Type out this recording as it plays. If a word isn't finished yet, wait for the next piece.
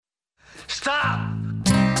Stop!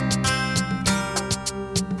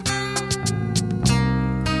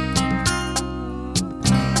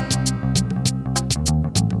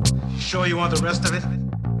 Sure you want the rest of it?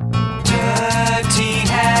 Dirty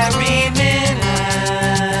Harry Minute.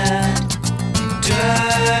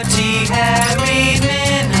 Dirty Harry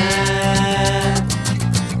Minute.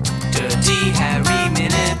 Dirty Harry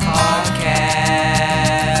Minute Podcast.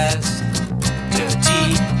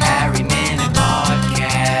 Dirty Harry Minute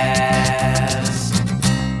Podcast.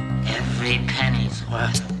 Every penny's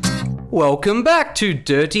worth. Welcome back to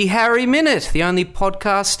Dirty Harry Minute, the only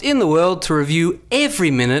podcast in the world to review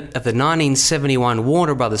every minute of the 1971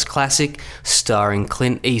 Warner Brothers classic starring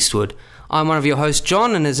Clint Eastwood. I'm one of your hosts,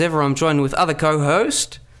 John, and as ever I'm joined with other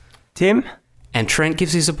co-host... Tim? And Trent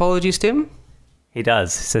gives his apologies, Tim? He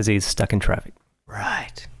does. He says he's stuck in traffic.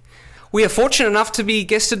 Right. We are fortunate enough to be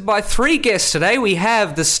guested by three guests today. We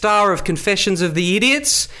have the star of Confessions of the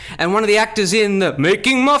Idiots and one of the actors in the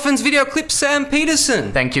Making Muffins video clip, Sam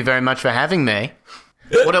Peterson. Thank you very much for having me.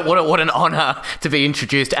 What an honour to be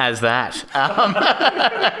introduced as that.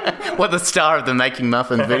 What the star of the Making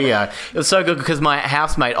Muffins video. It was so good because my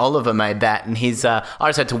housemate Oliver made that, and I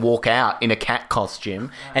just had to walk out in a cat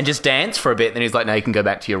costume and just dance for a bit. Then he's like, "No, you can go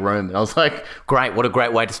back to your room." And I was like, "Great! What a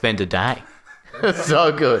great way to spend a day."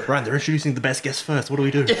 So good. Right, they're introducing the best guest first. What do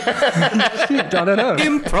we do? I don't know.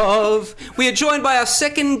 Improv. We are joined by our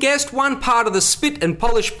second guest, one part of the Spit and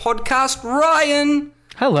Polish podcast, Ryan.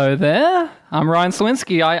 Hello there. I'm Ryan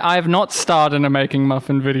Slawinski. I have not starred in a Making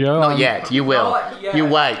Muffin video. Not yet. You will. You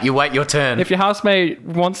wait your turn. If your housemate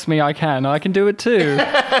wants me, I can do it too.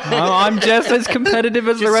 I'm just as competitive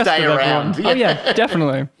as the Just rest stay of around. everyone. Oh yeah,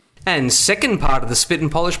 definitely. And second part of the Spit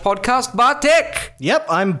and Polish podcast, Bartek. Yep,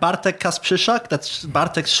 I'm Bartek Kasprzyszak. That's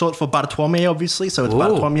Bartek's short for Bartłomiej, obviously, so it's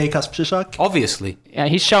Bartłomiej Kasprzyszak. Obviously. Yeah,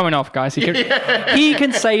 he's showing off, guys. He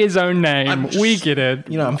can say his own name. We get it.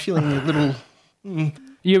 You know, I'm feeling a little...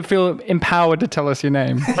 You feel empowered to tell us your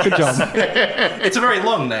name. Good job. It's a very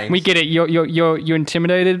long name. We get it. You're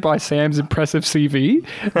intimidated by Sam's impressive CV,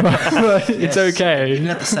 but it's okay. You didn't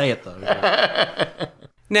have to say it, though.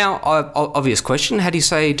 Now, obvious question. How do you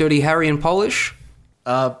say Dirty Harry in Polish?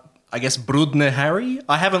 I guess Brudny Harry?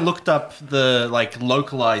 I haven't looked up the,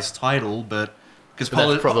 localized title, but... Because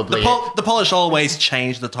that's probably the Polish always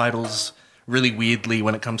change the titles really weirdly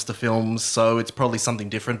when it comes to films, so it's probably something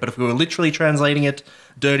different. But if we were literally translating it,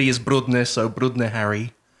 dirty is Brudny, so Brudny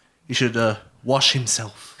Harry. He should wash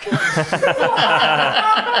himself.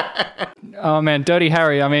 Oh man, Dirty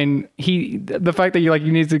Harry. I mean, the fact that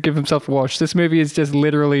you need to give himself a wash. This movie is just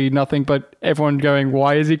literally nothing but everyone going,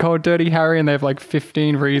 "Why is he called Dirty Harry?" And they have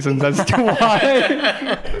 15 reasons as to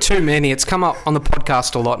why. Too many. It's come up on the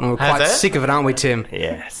podcast a lot, and we're quite sick of it, aren't we, Tim?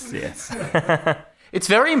 Yes. It's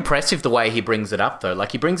very impressive the way he brings it up, though.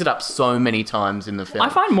 He brings it up so many times in the film. I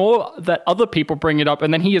find more that other people bring it up,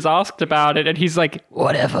 and then he is asked about it, and he's like,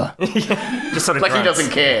 "Whatever." Just sort of he grunts.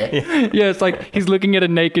 doesn't care. Yeah, it's like he's looking at a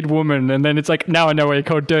naked woman, and then it's like, "Now I know why you're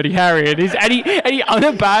called Dirty Harry." And he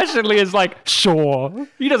unabashedly is like, "Sure."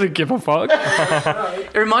 He doesn't give a fuck.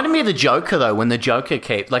 It reminded me of the Joker, though, when the Joker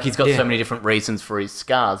he's got so many different reasons for his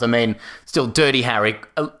scars. I mean, still Dirty Harry,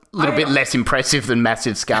 a little bit less impressive than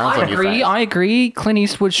massive scars on your face. I agree. Clint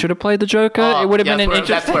Eastwood should have played the Joker. It would have been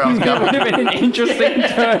that's where I was going. It would have been an interesting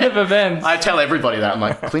turn of events. I tell everybody that. I'm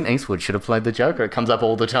like, Clint Eastwood should have played the Joker. It comes up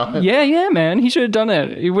all the time. Yeah, man. He should have done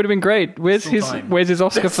it. It would have been great. Where's his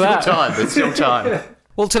Oscar for that? There's still time.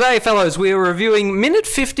 Well, today, fellows, we are reviewing minute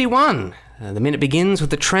 51. The minute begins with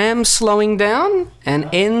the tram slowing down and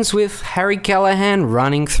ends with Harry Callahan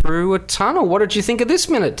running through a tunnel. What did you think of this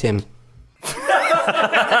minute, Tim?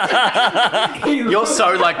 You're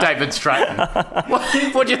so like David Stratton.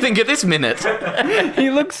 What do you think of this minute? He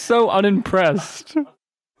looks so unimpressed.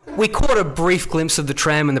 We caught a brief glimpse of the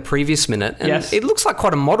tram in the previous minute, and it looks like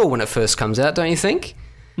quite a model when it first comes out, don't you think?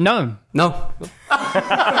 No.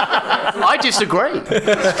 I disagree.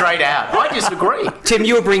 Straight out. I disagree. Tim,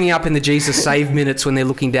 you were bringing up in the Jesus Save minutes when they're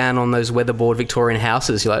looking down on those weatherboard Victorian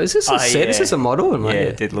houses. You're like, is this a set? Is this a model? And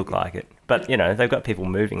it did look like it. But, they've got people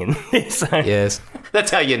moving in this. So. Yes.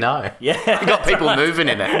 That's how you know. Yeah. You got people moving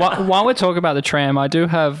in it. While we're talking about the tram, I do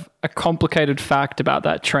have a complicated fact about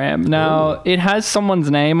that tram. Now, It has someone's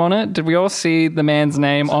name on it. Did we all see the man's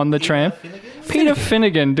name on the tram? Peter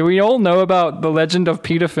Finnegan. Do we all know about the legend of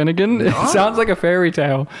Peter Finnegan? No. It sounds like a fairy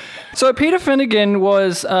tale. So Peter Finnegan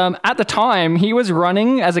was, at the time, he was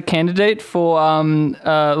running as a candidate for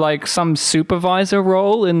some supervisor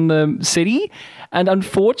role in the city. And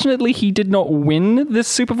unfortunately, he did not win this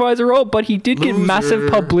supervisor role, but he did get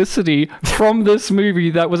massive publicity from this movie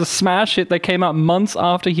that was a smash hit that came out months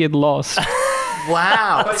after he had lost.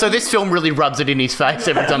 Wow. So this film really rubs it in his face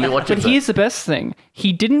every time he watches But it. here's the best thing.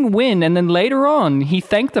 He didn't win, and then later on, he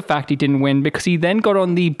thanked the fact he didn't win because he then got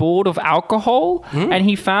on the board of alcohol, and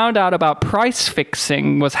he found out about price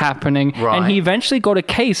fixing was happening, Right. and he eventually got a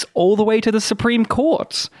case all the way to the Supreme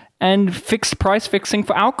Court and fixed price fixing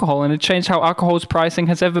for alcohol, and it changed how alcohol's pricing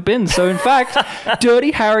has ever been. So in fact,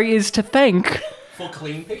 Dirty Harry is to thank For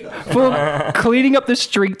clean Peter. for cleaning up the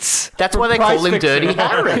streets. That's for why they price call him fixing. Dirty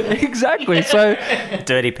Harry. Exactly. So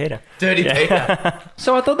Dirty Peter. Dirty Peter.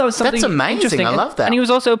 So I thought that was something That's amazing. interesting. I love that. And he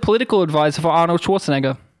was also a political advisor for Arnold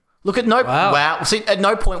Schwarzenegger. Look, wow. See, at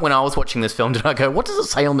no point when I was watching this film did I go, what does it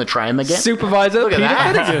say on the tram again? Supervisor Look at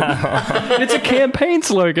Peter that. Finnegan. It's a campaign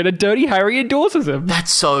slogan, and Dirty Harry endorses him.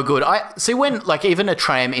 That's so good. I see when like even a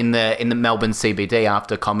tram in the Melbourne CBD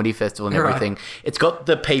after Comedy Festival and Right. everything, it's got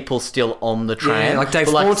the people still on the tram. Yeah, like Dave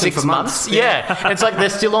for Thornton 6 for months. Yeah. And it's like they're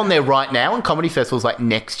still on there right now, and Comedy Festival's like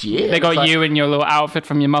next year. They got you in your little outfit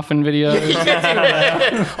from your muffin video.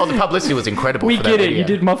 Oh, the publicity was incredible. We for that get it. video. You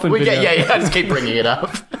did muffin video. Yeah. I just keep bringing it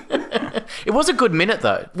up. It was a good minute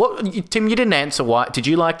though. Tim? You didn't answer why. Did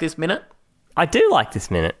you like this minute? I do like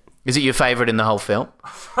this minute. Is it your favourite in the whole film?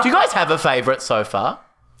 Do you guys have a favourite so far?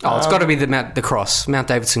 Oh, it's got to be the cross, Mount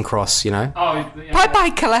Davidson cross, you know. Oh, Bye-bye,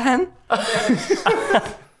 Callahan.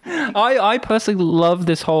 I personally love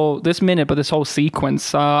this minute, but this whole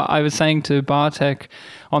sequence. I was saying to Bartek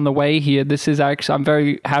on the way here, this is actually, I'm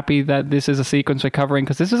very happy that this is a sequence we're covering,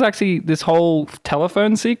 because this whole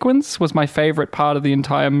telephone sequence was my favorite part of the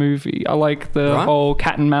entire movie. I like the Right. whole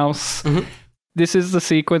cat and mouse. This is the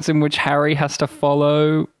sequence in which Harry has to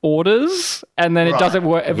follow orders, and then it doesn't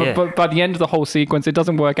work. Yeah. But by the end of the whole sequence, it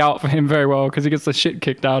doesn't work out for him very well because he gets the shit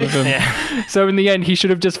kicked out of him. So in the end, he should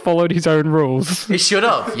have just followed his own rules. He should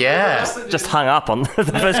have. Yeah. Just hung up on the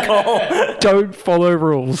first call. Don't follow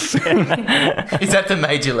rules. Is that the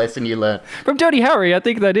major lesson you learned? From Dirty Harry, I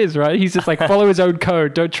think that is, right? He's just like, follow his own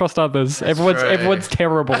code. Don't trust others. Everyone's right.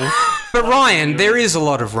 terrible. But Ryan, there is a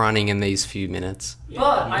lot of running in these few minutes.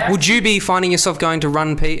 Would you be finding yourself going to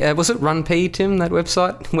Run P? Was it Run P, Tim, that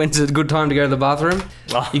website? When's a good time to go to the bathroom?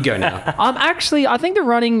 You go now. Actually, I think the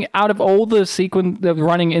running out of all the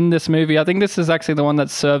running in this movie, I think this is actually the one that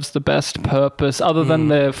serves the best purpose, other than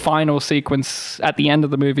the final sequence at the end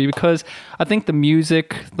of the movie, because I think the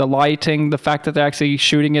music, the lighting, the fact that they're actually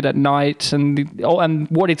shooting it at night, and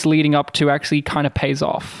what it's leading up to actually kind of pays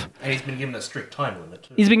off. And he's been given a strict time limit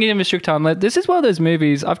too. He's been given a strict time limit. This is one of those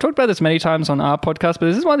movies, I've talked about this many times on our podcast, but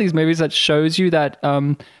this is one of these movies that shows you that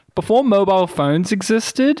before mobile phones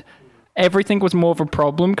existed, everything was more of a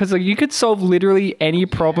problem, because you could solve literally any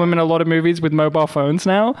problem in a lot of movies with mobile phones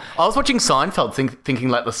now. I was watching Seinfeld thinking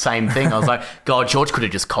like the same thing. I was like, God, George could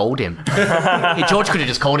have just called him. George could have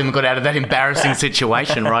just called him and got out of that embarrassing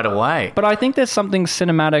situation right away. But I think there's something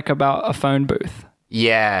cinematic about a phone booth.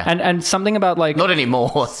 Yeah. And something about like... Not anymore.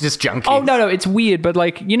 It's just junkies. Oh, no, it's weird, but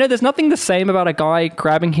like, there's nothing the same about a guy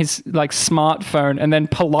grabbing his like smartphone and then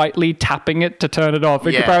politely tapping it to turn it off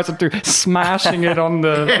in comparison to smashing it on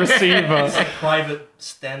the receiver. It's a private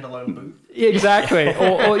standalone booth. Exactly.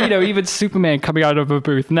 Or even Superman coming out of a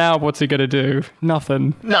booth. Now what's he going to do?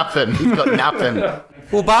 Nothing. Nothing. He's got nothing.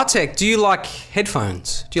 Well, Bartek, do you like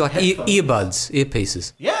headphones? Do you like earbuds,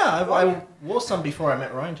 earpieces? Yeah, I wore some before I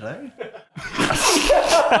met Ryan today.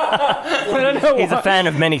 I don't know He's a fan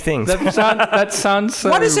of many things. that sounds so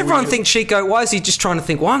Why does everyone weird. think Chico? Why is he just trying to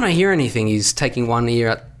think? Why don't I hear anything? He's taking one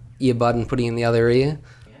earbud and putting in the other ear.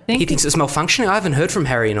 He thinks it's malfunctioning. I haven't heard from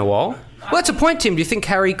Harry in a while. Well, that's a point, Tim. Do you think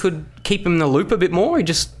Harry could keep him in the loop a bit more? He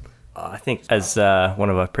just... I think, as one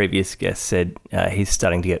of our previous guests said, he's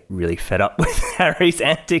starting to get really fed up with Harry's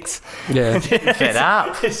antics. Yeah. Fed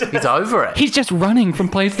up. He's over it. He's just running from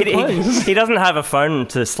place to place. He doesn't have a phone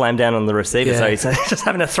to slam down on the receiver, so he's just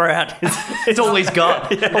having to throw out his... It's all he's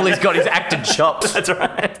got. All he's got is acted chops. That's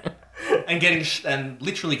right. And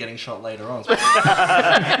literally getting shot later on.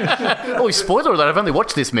 Oh, spoiler alert, I've only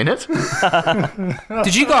watched this minute.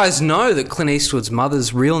 Did you guys know that Clint Eastwood's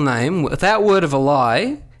mother's real name, without word of a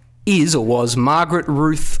lie, is or was Margaret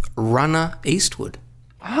Ruth Runner Eastwood?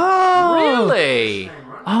 Really?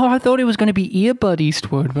 Oh, I thought it was going to be Earbud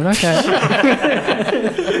Eastwood, but okay.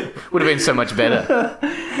 Would have been so much better.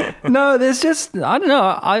 No, there's just, I don't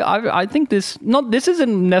know. I think this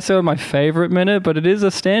isn't necessarily my favorite minute, but it is a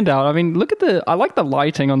standout. I mean, I like the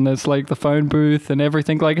lighting on this, like the phone booth and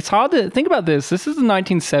everything. Like, it's hard to think about this. This is the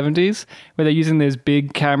 1970s where they're using these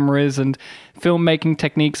big cameras and filmmaking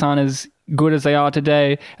techniques aren't as good as they are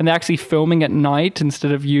today. And they're actually filming at night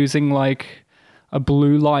instead of using like a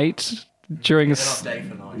blue light during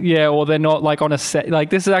yeah, or they're not like on a set. Like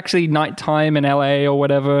this is actually nighttime in LA or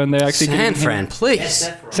whatever, and they're actually San Fran, please.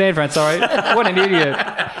 San Fran. Sorry, what an idiot.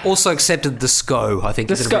 Also accepted the SCO, I think.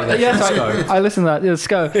 The is SCO. abbreviation. Yes, I listened to that. Yeah, the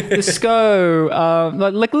SCO. The SCO.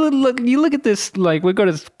 Like look, you look at this. Like we've got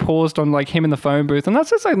it paused on like him in the phone booth, and that's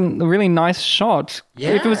just like a really nice shot.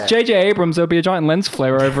 Yeah. If it was J.J. Abrams, there'd be a giant lens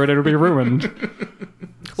flare over it. It'll be ruined.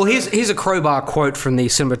 Well, here's a crowbar quote from the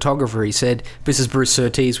cinematographer. He said, this is Bruce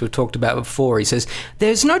Surtees we've talked about before. He says,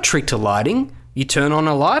 there's no trick to lighting. You turn on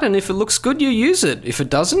a light, and if it looks good, you use it. If it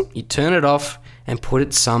doesn't, you turn it off and put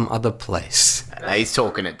it some other place. He's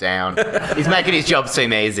talking it down. He's making his job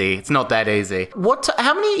seem easy. It's not that easy.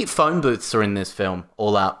 How many phone booths are in this film,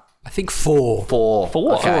 all up? I think 4. 4.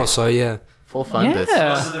 Okay. 4, so yeah. 4 phone booths.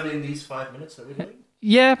 Yeah. Other than in these 5 minutes that we're doing?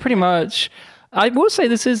 Yeah, pretty much. I will say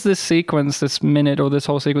this is this sequence, this minute or this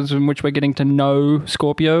whole sequence in which we're getting to know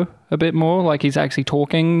Scorpio a bit more. Like he's actually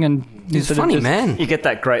talking and He's a instead of funny just- man. You get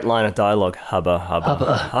that great line of dialogue, hubba,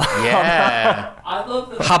 hubba. Yeah.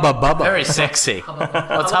 Hubba Bubba. Very sexy.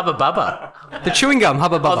 What's Hubba Bubba? The chewing gum,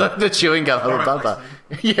 Hubba Bubba. Oh, the chewing gum, Hubba Bubba.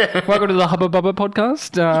 Yeah. Welcome to the Hubba Bubba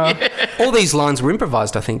podcast. All these lines were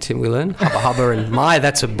improvised, I think, Tim, we learned. Hubba Hubba and my,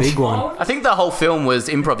 that's a big one. I think the whole film was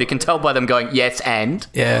improv. You can tell by them going, yes, and.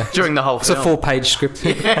 Yeah. During the whole It's a film. 4-page script.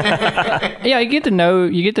 Yeah, you get to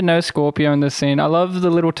know Scorpio in this scene. I love the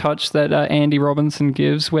little touch that Andy Robinson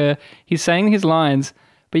gives where he's saying his lines,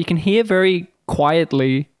 but you can hear very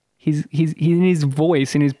quietly he's in his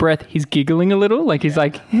voice, in his breath, he's giggling a little, like he's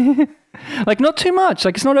like like not too much,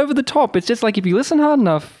 like it's not over the top. It's just like if you listen hard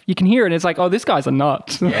enough, you can hear it. And it's like, oh, this guy's a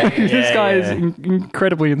nut. This guy is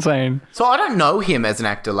incredibly insane. So I don't know him as an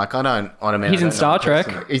actor. Like, I don't mean. He's I in don't Star know Trek.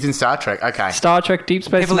 personally. He's in Star Trek. Okay. Star Trek Deep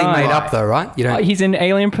Space Heavily Nine. made up, though, right? You don't. He's in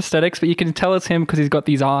alien prosthetics, but you can tell it's him because he's got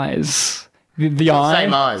these eyes. The eye.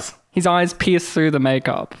 Same eyes. His eyes pierce through the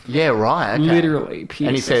makeup. Yeah, right. Okay. Literally pierce.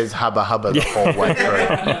 And he says hubba hubba the whole way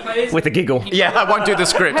through. With a giggle. Yeah, I won't do the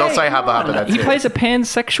script. I'll say hubba hubba. That's He it. plays a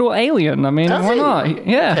pansexual alien. I mean, Does why he? not?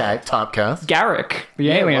 Yeah. Okay, typecast. Garrick, the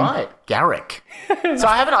Yeah, alien. right. Garrick. So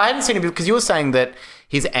I haven't seen him because you were saying that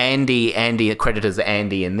his Andy credited as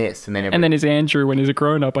Andy in this, and then And then his Andrew when he's a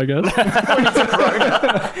grown up, I guess.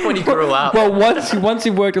 when he grew up. Well, once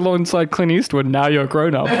you worked alongside Clint Eastwood, now you're a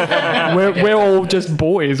grown up. We're all just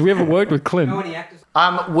boys. We haven't worked with Clint.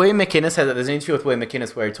 William McInnes has it. There's an interview with William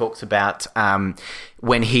McInnes where he talks about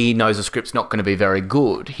when he knows a script's not going to be very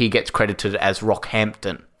good, he gets credited as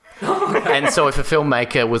Rockhampton. And so if a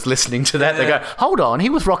filmmaker was listening to that, they go, hold on, he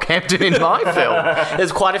was Rockhampton in my film.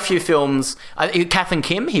 There's quite a few films. Kath and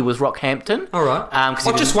Kim, he was Rockhampton. All right. 'Cause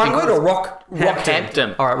he Just was- one word or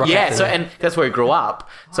Rockhampton. All right, Rockhampton. Yeah, so and that's where he grew up.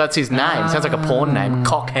 So that's his name. Sounds like a porn name,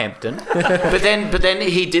 Cockhampton. but then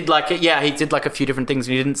he did a few different things,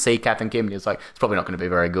 and he didn't see Kath and Kim, and he was like, it's probably not going to be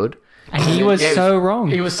very good. And he was so wrong.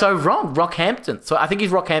 He was so wrong. Rockhampton. So I think he's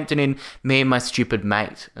Rockhampton in Me and My Stupid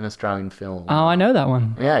Mate, an Australian film. Oh, I know that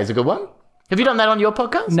one. Yeah, he's a good one. Have you done that on your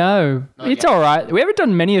podcast? No, it's all right. We haven't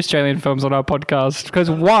done many Australian films on our podcast because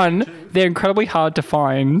one, they're incredibly hard to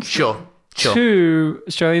find. Sure. Two,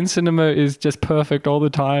 Australian cinema is just perfect all the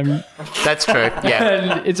time, That's true. Yeah.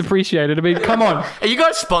 and it's appreciated. I mean, come on. Are you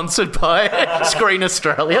guys sponsored by Screen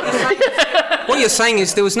Australia? What you're saying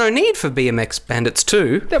is there was no need for BMX Bandits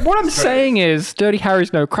 2. What I'm saying is, Dirty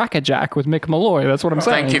Harry's no crackerjack with Mick Malloy. That's what I'm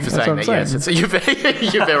saying. Thank you for That's saying what that. I'm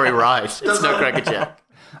Yes, you're very right. It's no crackerjack.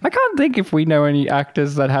 I can't think if we know any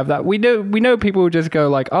actors that have that. We know people who just go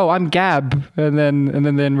like, "Oh, I'm Gab," and then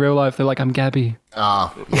in real life they're like, "I'm Gabby,"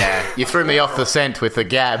 Oh, yeah. You threw me off the scent with the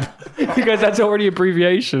gab. because that's already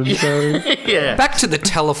abbreviation. So Yeah. Back to the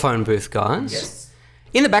telephone booth, guys. Yes.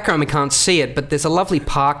 In the background, we can't see it, but there's a lovely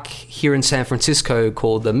park here in San Francisco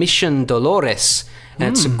called the Mission Dolores. And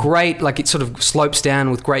it's a great, like it sort of slopes down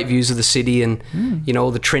with great views of the city and, you know, all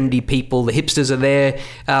the trendy people, the hipsters are there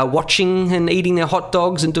watching and eating their hot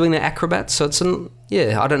dogs and doing their acrobats. So it's,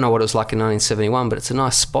 I don't know what it was like in 1971, but it's a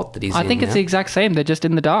nice spot that he's in. I think it's the exact same. They're just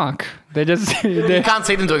in the dark. They're just. You can't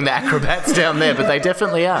see them doing the acrobats down there, but they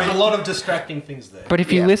definitely There's a are. lot of distracting things there. But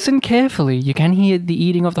if you listen carefully, you can hear the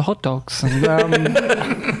eating of the hot dogs.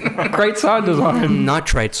 And, great sound design.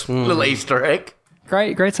 Nitrates. Little Easter egg.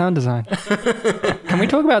 Great sound design. Can we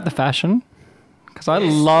talk about the fashion? Because I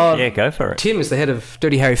love. Yeah, go for it. Tim is the head of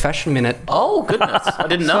Dirty Harry Fashion Minute. Oh, goodness. I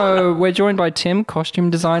didn't know. So we're joined by Tim, costume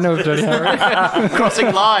designer of Dirty Harry.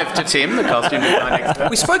 Crossing live to Tim, the costume design expert.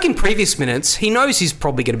 We spoke in previous minutes. He knows he's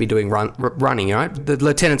probably going to be doing running, right? The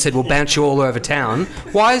lieutenant said, we'll bounce you all over town.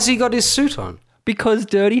 Why has he got his suit on? Because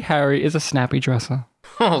Dirty Harry is a snappy dresser.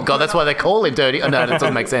 Oh God, that's why they call him dirty. Oh no, that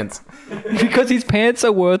doesn't make sense. Because his pants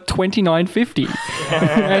are worth $29.50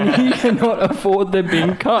 and he cannot afford them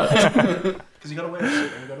being cut. Because you got to wear a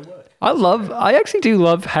suit and you got to work. I actually do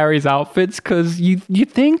love Harry's outfits because you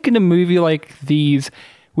think in a movie like these,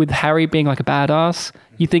 with Harry being like a badass,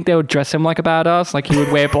 you think they would dress him like a badass, like he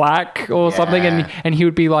would wear black or something, and he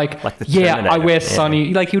would be like the yeah, Terminator. I wear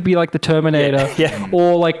Sunny, like he would be like the Terminator, Yeah.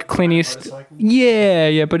 or like Clint Eastwood.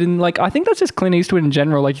 Yeah, but in like I think that's just Clint Eastwood in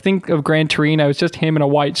general. Like you think of Gran Torino, it's just him in a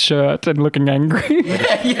white shirt and looking angry.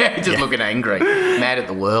 Yeah, just looking angry, mad at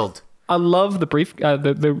the world. I love the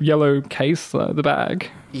the yellow case, the bag.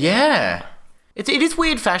 Yeah. It is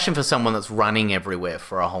weird fashion for someone that's running everywhere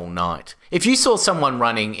for a whole night. If you saw someone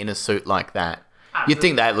running in a suit like that, you'd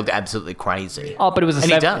think they looked absolutely crazy. Oh, but it was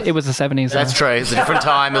And he does. it was the 70s. That's true. It's a different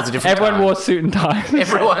time. It was a different Everyone time. wore suit and ties.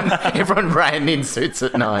 Everyone ran in suits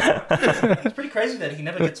at night. It's pretty crazy that he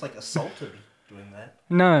never gets like assaulted doing that.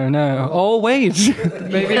 No. Always.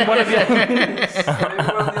 Maybe one of the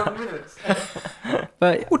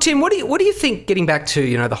But Well, Tim, what do you think? Getting back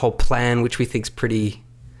to the whole plan, which we think's pretty,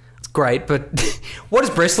 it's great, but what is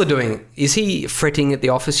Bressler doing? Is he fretting at the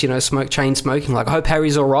office? Chain smoking. Like, I hope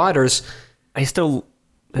Harry's all right, or is He's still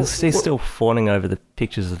fawning over the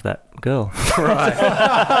pictures of that girl.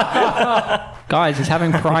 guys, he's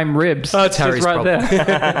having prime ribs. Oh, it's Just Harry's right problem.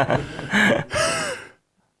 there.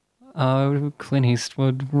 Oh, Clint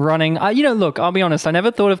Eastwood running. Look, I'll be honest. I never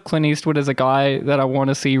thought of Clint Eastwood as a guy that I want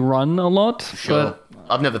to see run a lot. Sure.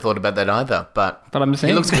 I've never thought about that either, but I'm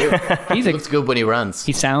saying he looks good. He's He looks good when he runs.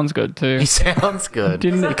 he sounds good too. He sounds good.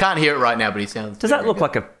 Didn't- You can't hear it right now, but he sounds Does that look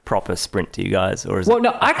like a proper sprint to you guys, or is Well, it? no,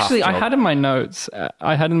 a half actually, I jog? had in my notes.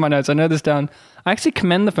 I know this down. I actually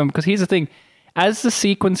commend the film because here's the thing. As the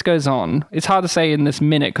sequence goes on, it's hard to say in this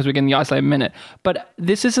minute because we're getting the isolated minute, but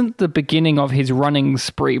this isn't the beginning of his running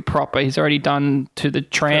spree proper. He's already done to the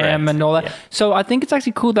tram Correct, and all that. yeah. So I think it's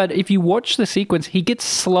actually cool that if you watch the sequence, he gets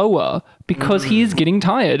slower because he is getting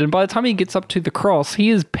tired. And by the time he gets up to the cross,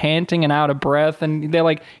 he is panting and out of breath. And they're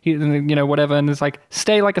like, whatever. And it's like,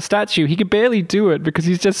 stay like a statue. He could barely do it because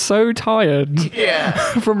he's just so tired Yeah.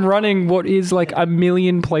 from running what is like a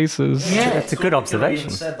million places. That's a good observation.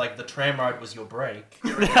 Even said like the tram ride was your break.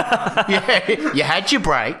 Yeah. You had your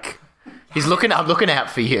break. I'm looking out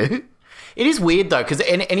for you. It is weird though, because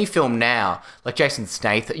in any film now, like Jason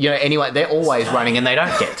Statham, anyway, they're always running and they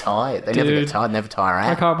don't get tired. They never Dude. get tired, never tire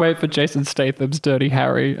I out. can't wait for Jason Statham's Dirty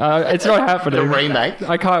Harry. It's not happening. The remake.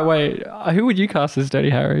 I can't wait. Who would you cast as Dirty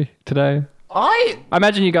Harry today? I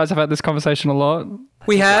imagine you guys have had this conversation a lot.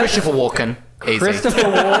 we have? Christopher Walken. Easy. Christopher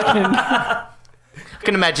Walken. I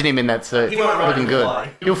can imagine him in that suit. won't run, Looking he'll good.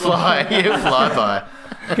 fly. He'll fly. He'll fly by.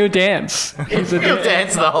 He'll dance. He'll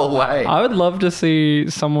dance the whole way. I would love to see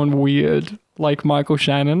someone weird like Michael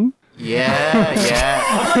Shannon.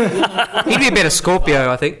 Yeah. He'd be a better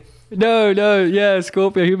Scorpio, I think. No, yeah,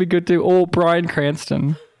 Scorpio. He'd be good too. Or Bryan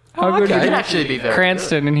Cranston. How good He would can he actually be very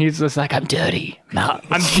Cranston, and he's just like, I'm dirty.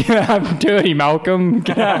 I'm dirty, Malcolm.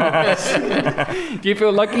 Get out. Do you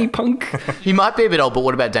feel lucky, punk? good. He might be a bit old, but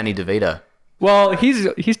what about Danny DeVito? Well,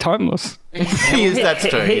 he's timeless. He is, that's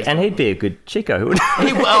true. And he'd be a good Chico, wouldn't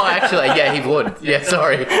he? Actually, yeah, he would. Yeah,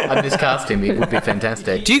 sorry. I miscast him. He would be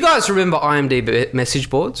fantastic. Do you guys remember IMDb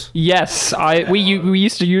message boards? Yes, we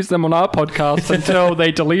used to use them on our podcast until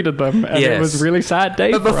they deleted them, and it Yes. was a really sad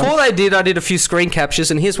day But for before us. they did, I did a few screen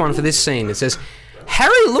captures, and here's one for this scene. It says,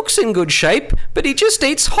 Harry looks in good shape, but he just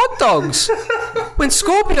eats hot dogs. When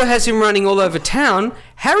Scorpio has him running all over town,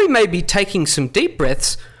 Harry may be taking some deep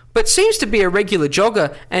breaths, but seems to be a regular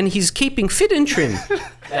jogger, and he's keeping fit and trim.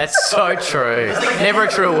 That's so true. Never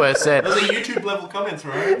a truer word said. Those are YouTube level comments,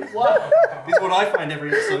 right? What? This is what I find every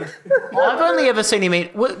episode. I've only ever seen him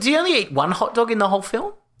eat... Does he only eat one hot dog in the whole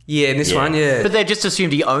film? Yeah, in this one, yeah. But they just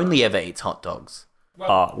assumed he only ever eats hot dogs.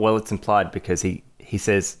 Oh, well, it's implied because he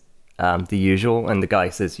says the usual, and the guy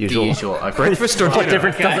says The usual. usual. Okay. Breakfast or What dinner?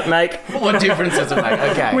 difference does it make? What difference does it make?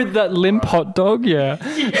 Okay. With that limp hot dog, yeah.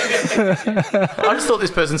 I just thought this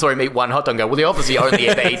person saw him eat one hot dog and go, well, he obviously only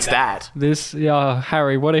ever eats that.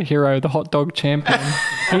 Harry, what a hero, the hot dog champion.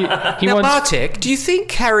 He Now, wants... Bartek, do you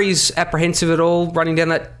think Harry's apprehensive at all running down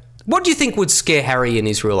that... What do you think would scare Harry in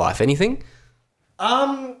his real life? Anything?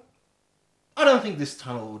 I don't think this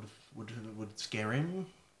tunnel would scare him.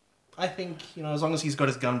 I think, as long as he's got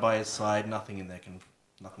his gun by his side, nothing in there can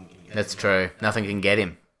get That's him. true. Nothing can get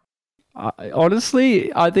him.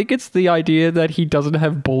 Honestly, I think it's the idea that he doesn't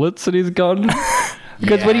have bullets in his gun.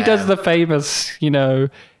 Because when he does the famous,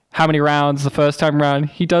 how many rounds the first time round,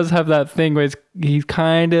 he does have that thing where he's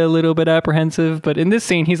kind of a little bit apprehensive. But in this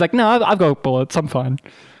scene, he's like, no, I've got bullets. I'm fine.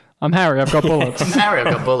 I'm Harry. I've got bullets. Harry,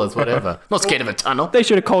 I've got bullets, whatever. Not scared of a tunnel. They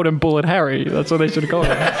should have called him Bullet Harry. That's what they should have called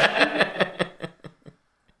him.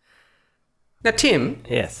 Now, Tim,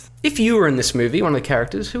 Yes. if you were in this movie, one of the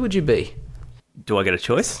characters, who would you be? Do I get a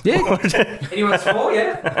choice? Yeah. Anyone small,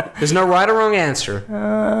 yeah. There's no right or wrong answer.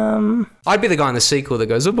 I'd be the guy in the sequel that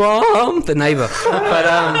goes, "Bomb," the neighbour. But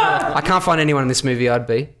I can't find anyone in this movie I'd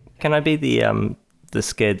be. Can I be the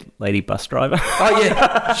scared lady bus driver? Oh,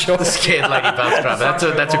 yeah, sure. The scared lady bus driver.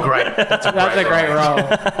 That's a great role.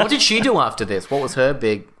 What did she do after this? What was her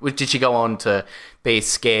big... Did she go on to be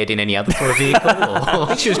scared in any other sort of vehicle? I Or?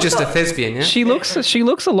 think she was just a thespian, yeah? She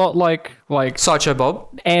looks a lot like Sideshow Bob.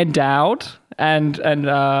 Anne Dowd and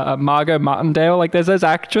Margot Martindale. Like, there's those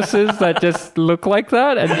actresses that just look like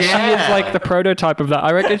that, and she is like the prototype of that.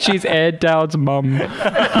 I reckon she's Anne Dowd's mum.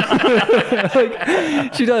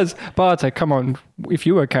 Like, she does. Bartek, come on. If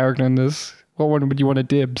you were a character in this, what one would you want to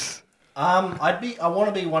dibs? I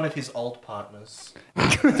want to be one of his old partners.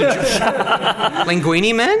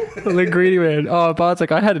 Linguini Man? The greedy man. Oh,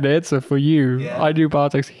 Bartek, I had an answer for you. Yeah. I knew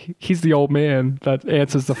Bartek's. He's the old man that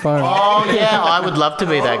answers the phone. Oh, yeah, I would love to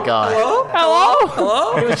be that guy.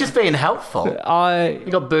 Hello? He was just being helpful. He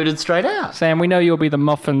got booted straight out. Sam, we know you'll be the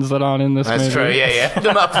muffins that aren't in this movie. That's true, yeah.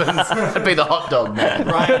 The muffins. I'd be the hot dog man.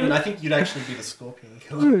 Ryan, I think you'd actually be the Scorpion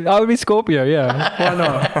killer. I would be Scorpio, yeah. Why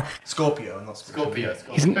not? Scorpio, not Scorpio.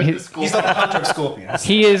 He's He's not the hunter of scorpions.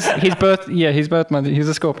 He is his birth month. He's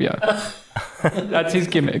a Scorpio. That's his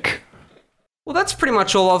gimmick. Well, that's pretty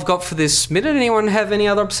much all I've got for this minute. Anyone have any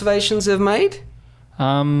other observations they've made?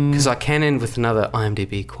 Because I can end with another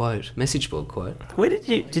IMDb quote, message board quote. Where did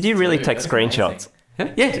you really take screenshots?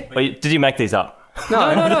 Yeah. Or did you make these up?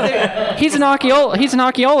 No. He's an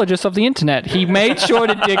archaeologist of the internet. He made sure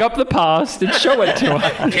to dig up the past and show it to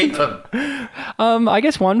us. Keep him. I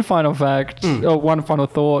guess one final fact or one final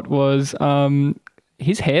thought was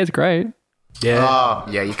his hair's great. Yeah.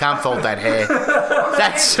 Oh, yeah, you can't fault that hair.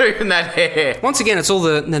 That suit and that hair. Once again, it's all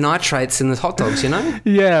the nitrates in the hot dogs, you know?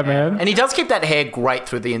 Yeah, man. And he does keep that hair great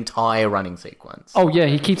through the entire running sequence. Oh yeah,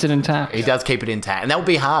 he keeps it intact. He does keep it intact. And that would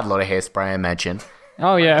be hard, a lot of hairspray, I imagine.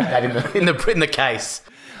 Oh yeah. That in the case.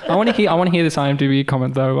 I want to hear this IMDb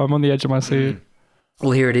comment though. I'm on the edge of my seat.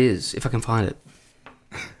 Well, here it is, if I can find it.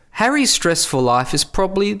 Harry's stressful life is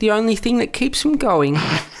probably the only thing that keeps him going.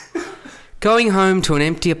 Going home to an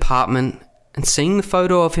empty apartment and seeing the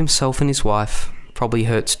photo of himself and his wife probably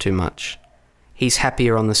hurts too much. He's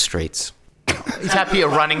happier on the streets. He's happier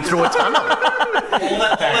running through a tunnel. All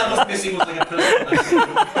that was missing was like a person.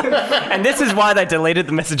 And this is why they deleted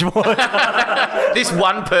the message board. This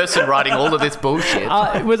one person writing all of this bullshit.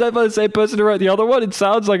 Was that the same person who wrote the other one? It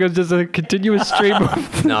sounds like it's just a continuous stream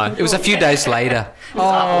of... No, it was a few days later.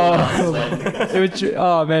 Oh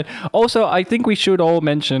man. Also, I think we should all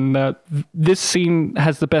mention that this scene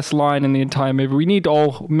has the best line in the entire movie. We need to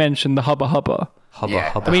all mention the hubba hubba. Hubba Yeah.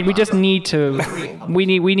 hubba. I mean, we just need to. We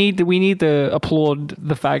need to applaud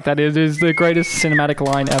the fact that it is the greatest cinematic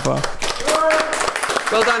line ever.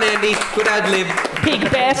 Well done, Andy. Good ad lib.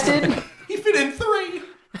 Pig bastard. He fit in 3.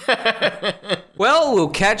 Well, we'll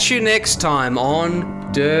catch you next time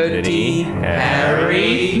on Dirty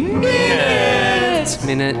Harry Minute.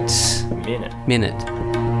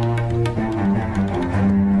 Minute.